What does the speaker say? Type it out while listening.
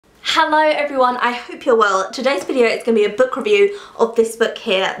Hello everyone, I hope you're well. Today's video is going to be a book review of this book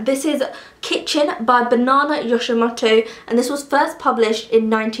here. This is Kitchen by Yoshimoto, and this was first published in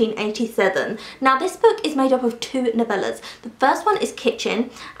 1987. Now this book is made up of two novellas. The first one is Kitchen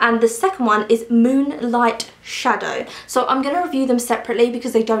and the second one is Moonlight Shadow. So I'm going to review them separately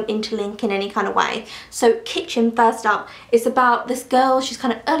because they don't interlink in any kind of way. So Kitchen, first up, is about this girl. She's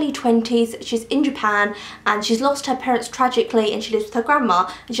kind of early 20s, she's in Japan and she's lost her parents tragically and she lives with her grandma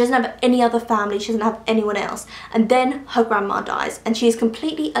and she doesn't have any other family, she doesn't have anyone else, and then her grandma dies and she is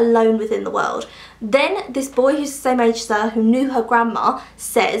completely alone within the world. Then this boy who's the same age as her, who knew her grandma,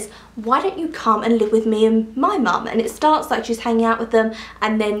 says, why don't you come and live with me and my mum? And it starts like she's hanging out with them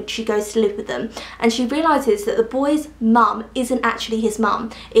and then she goes to live with them, and she realises that the boy's mum isn't actually his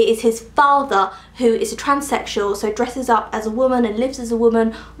mum. It is his father, who is a transsexual, so dresses up as a woman and lives as a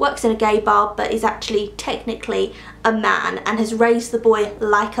woman, works in a gay bar, but is actually technically a man and has raised the boy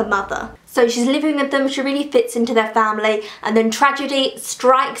like a mother. So she's living with them, she really fits into their family, and then tragedy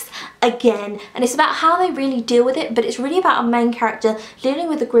strikes again. And it's about how they really deal with it, but it's really about our main character dealing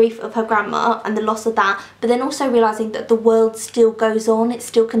with the grief of her grandma and the loss of that, but then also realising that the world still goes on, it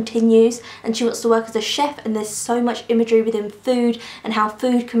still continues, and she wants to work as a chef, and there's so much imagery within food and how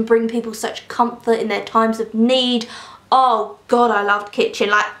food can bring people such comfort in their times of need. Oh god, I loved Kitchen,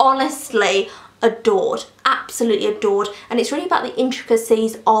 like honestly adored, absolutely adored. And it's really about the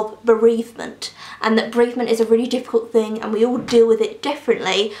intricacies of bereavement, and that bereavement is a really difficult thing and we all deal with it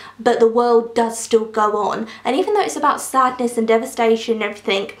differently, but the world does still go on. And even though it's about sadness and devastation and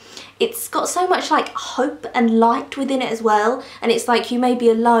everything, it's got so much like hope and light within it as well. And it's like you may be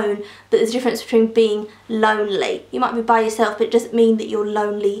alone, but there's a difference between being lonely. You might be by yourself, but it doesn't mean that you're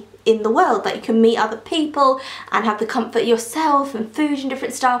lonely in the world, that you can meet other people and have the comfort yourself and food and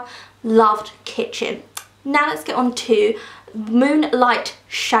different stuff. Loved Kitchen. Now let's get on to Moonlight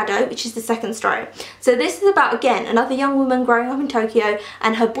Shadow, which is the second story. So this is about, again, another young woman growing up in Tokyo,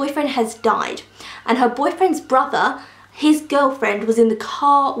 and her boyfriend has died. And her boyfriend's brother, his girlfriend, was in the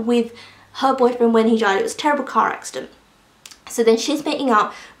car with her boyfriend when he died. It was a terrible car accident. So then she's meeting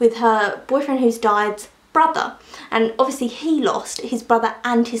up with her boyfriend who's died's brother, and obviously he lost his brother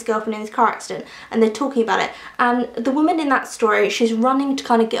and his girlfriend in this car accident, and they're talking about it. And the woman in that story, she's running to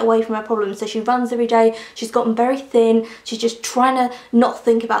kind of get away from her problems, so she runs every day, she's gotten very thin, she's just trying to not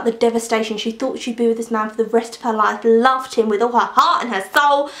think about the devastation. She thought she'd be with this man for the rest of her life, loved him with all her heart and her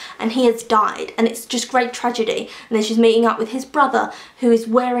soul, and he has died, and it's just great tragedy. And then she's meeting up with his brother, who is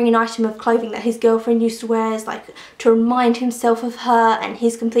wearing an item of clothing that his girlfriend used to wear, as like to remind himself of her, and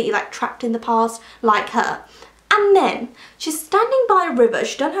he's completely like trapped in the past like her. And then she's standing by a river,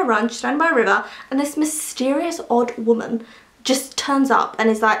 she's done her run, she's standing by a river, and this mysterious odd woman just turns up and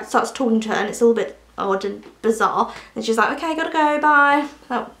is like, starts talking to her, and it's a little bit odd and bizarre, and she's like, okay, gotta go, bye.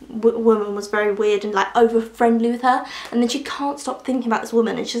 That woman was very weird and like over friendly with her, and then she can't stop thinking about this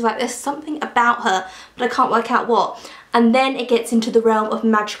woman, and she's like, there's something about her, but I can't work out what. And then it gets into the realm of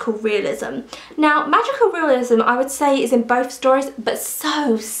magical realism. Now, magical realism, I would say, is in both stories, but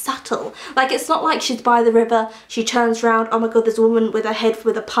so subtle. Like, it's not like she's by the river, she turns around, oh my god, there's a woman with a head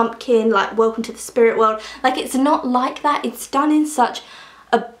with a pumpkin, like, welcome to the spirit world. Like, it's not like that. It's done in such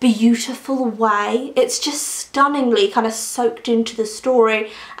a beautiful way. It's just stunningly kind of soaked into the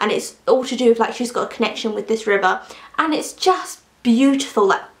story, and it's all to do with, like, she's got a connection with this river, and it's just beautiful.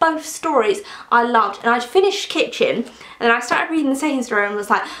 Like, both stories I loved. And I'd finished Kitchen and then I started reading the second story and was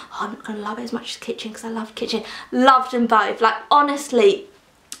like, oh, I'm not gonna love it as much as Kitchen because I loved Kitchen. Loved them both. Like, honestly,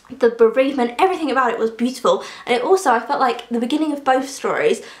 the bereavement, everything about it was beautiful. And it also, I felt like the beginning of both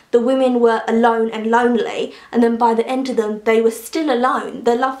stories, the women were alone and lonely, and then by the end of them they were still alone.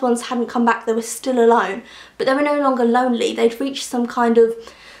 Their loved ones hadn't come back, they were still alone, but they were no longer lonely. They'd reached some kind of,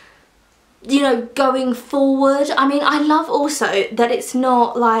 you know, going forward. I mean, I love also that it's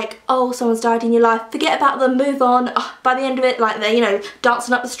not like, oh, someone's died in your life, forget about them, move on. Oh, by the end of it, like, they're, you know,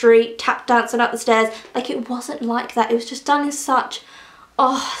 dancing up the street, tap dancing up the stairs. Like, it wasn't like that. It was just done in such,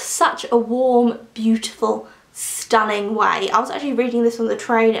 oh, such a warm, beautiful, stunning way. I was actually reading this on the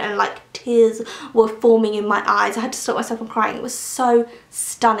train and like tears were forming in my eyes. I had to stop myself from crying. It was so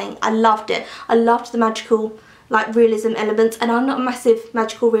stunning. I loved it. I loved the magical, like, realism elements, and I'm not a massive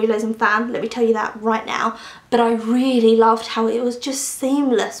magical realism fan, let me tell you that right now, but I really loved how it was just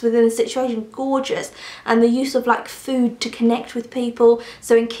seamless within the situation, gorgeous, and the use of like food to connect with people.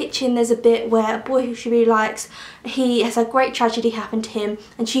 So in Kitchen there's a bit where a boy who she really likes, he has a great tragedy happen to him,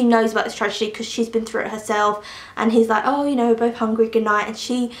 and she knows about this tragedy because she's been through it herself, and he's like, oh, you know, we're both hungry, good night, and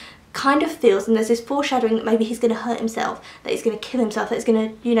she kind of feels, and there's this foreshadowing that maybe he's going to hurt himself, that he's going to kill himself, that he's going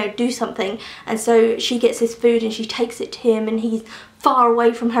to, you know, do something. And so she gets this food and she takes it to him, and he's far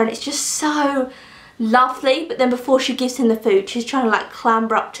away from her, and it's just so lovely. But then before she gives him the food, she's trying to like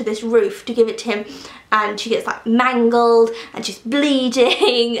clamber up to this roof to give it to him, and she gets like mangled and she's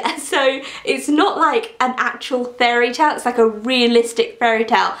bleeding. And so it's not like an actual fairy tale, it's like a realistic fairy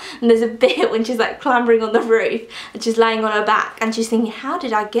tale. And there's a bit when she's like clambering on the roof and she's laying on her back and she's thinking, how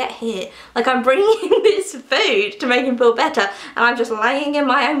did I get here? Like, I'm bringing him this food to make him feel better and I'm just laying in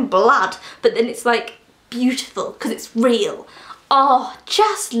my own blood. But then it's like beautiful because it's real. Oh,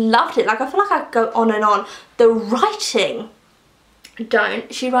 just loved it. Like, I feel like I could go on and on. The writing,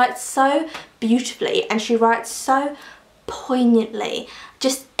 she writes so beautifully and she writes so poignantly.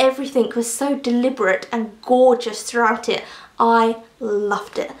 Just everything was so deliberate and gorgeous throughout it. I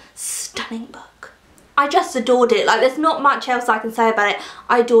loved it. Stunning book. I just adored it. Like, there's not much else I can say about it.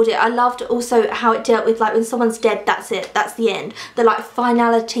 I adored it. I loved also how it dealt with, like, when someone's dead, that's it, that's the end. The like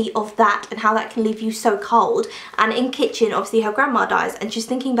finality of that and how that can leave you so cold. And in Kitchen, obviously her grandma dies and she's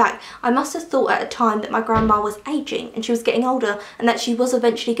thinking back, I must have thought at a time that my grandma was aging and she was getting older and that she was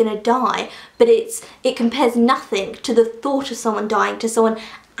eventually going to die. But it compares nothing to the thought of someone dying to someone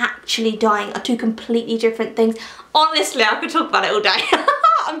actually dying, are two completely different things. Honestly, I could talk about it all day.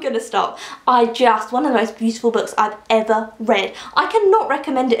 I'm gonna stop. One of the most beautiful books I've ever read. I cannot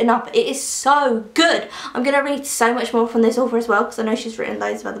recommend it enough. It is so good. I'm gonna read so much more from this author as well because I know she's written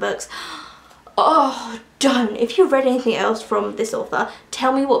loads of other books. Oh, don't. If you've read anything else from this author,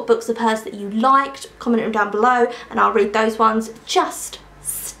 tell me what books of hers that you liked, comment them down below and I'll read those ones. Just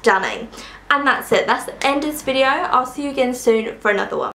stunning. And that's it. That's the end of this video. I'll see you again soon for another one.